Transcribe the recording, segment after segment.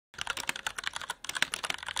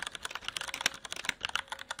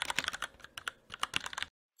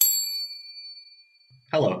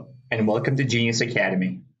Hello, and welcome to Genius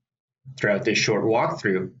Academy. Throughout this short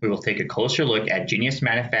walkthrough, we will take a closer look at Genius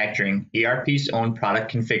Manufacturing ERP's own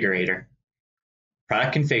Product Configurator.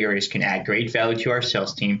 Product Configurators can add great value to our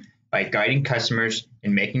sales team by guiding customers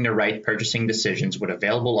in making the right purchasing decisions with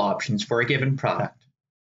available options for a given product.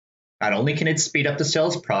 Not only can it speed up the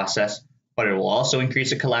sales process, but it will also increase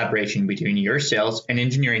the collaboration between your sales and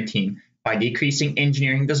engineering team by decreasing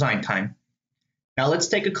engineering design time. Now let's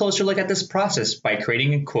take a closer look at this process by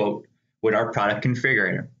creating a quote with our Product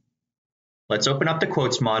Configurator. Let's open up the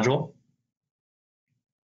Quotes module.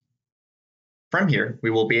 From here,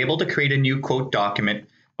 we will be able to create a new quote document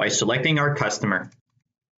by selecting our customer.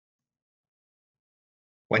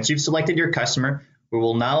 Once you've selected your customer, we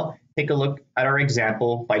will now take a look at our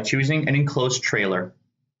example by choosing an enclosed trailer.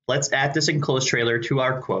 Let's add this enclosed trailer to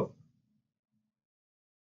our quote.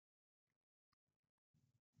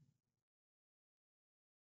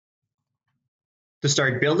 To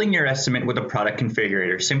start building your estimate with a Product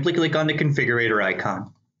Configurator, simply click on the Configurator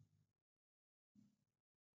icon.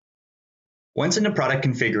 Once in the Product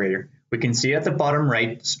Configurator, we can see at the bottom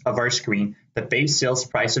right of our screen the base sales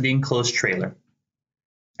price of the enclosed trailer.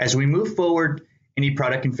 As we move forward in the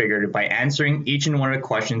Product Configurator by answering each and one of the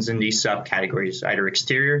questions in these subcategories, either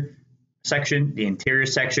exterior section, the interior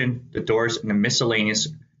section, the doors, and the miscellaneous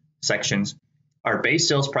sections, our base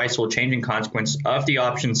sales price will change in consequence of the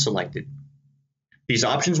options selected. These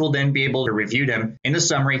options will then be able to review them in the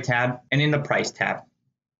Summary tab and in the Price tab.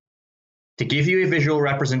 To give you a visual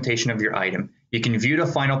representation of your item, you can view the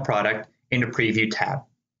final product in the Preview tab.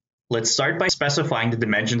 Let's start by specifying the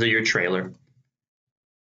dimensions of your trailer,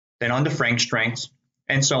 then on the frame strengths,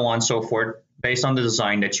 and so on and so forth, based on the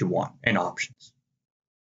design that you want and options.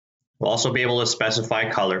 We'll also be able to specify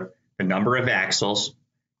color, the number of axles,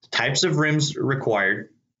 the types of rims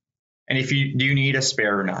required, and if you do need a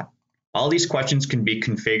spare or not. All these questions can be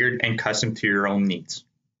configured and custom to your own needs.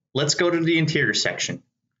 Let's go to the interior section.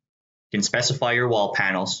 You can specify your wall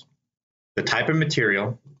panels, the type of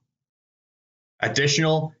material,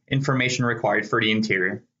 additional information required for the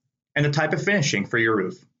interior, and the type of finishing for your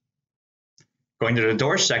roof. Going to the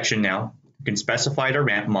door section now, you can specify the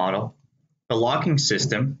ramp model, the locking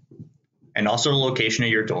system, and also the location of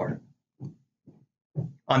your door.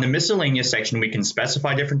 On the miscellaneous section, we can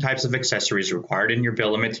specify different types of accessories required in your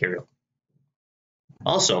bill of material.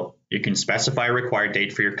 Also, you can specify a required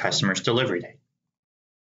date for your customer's delivery date.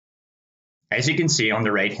 As you can see on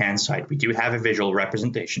the right-hand side, we do have a visual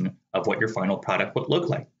representation of what your final product would look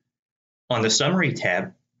like. On the Summary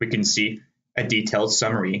tab, we can see a detailed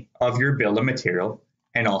summary of your bill of material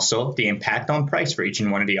and also the impact on price for each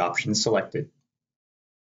and one of the options selected.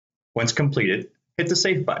 Once completed, hit the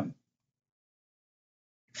Save button.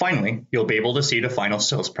 Finally, you'll be able to see the final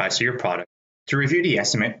sales price of your product. To review the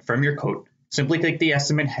estimate from your quote, simply click the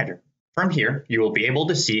estimate header. From here, you will be able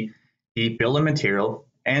to see the bill of material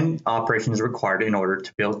and operations required in order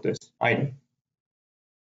to build this item.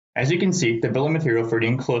 As you can see, the bill of material for the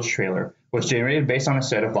enclosed trailer was generated based on a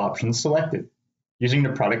set of options selected. Using the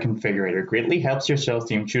Product Configurator greatly helps your sales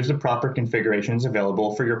team choose the proper configurations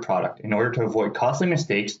available for your product in order to avoid costly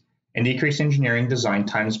mistakes and decrease engineering design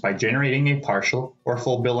times by generating a partial or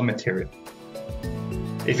full bill of material.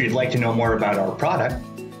 If you'd like to know more about our product,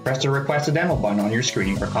 press the Request a Demo button on your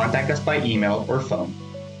screen or contact us by email or phone.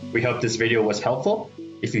 We hope this video was helpful.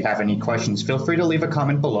 If you have any questions, feel free to leave a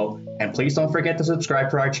comment below, and please don't forget to subscribe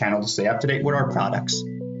to our channel to stay up to date with our products.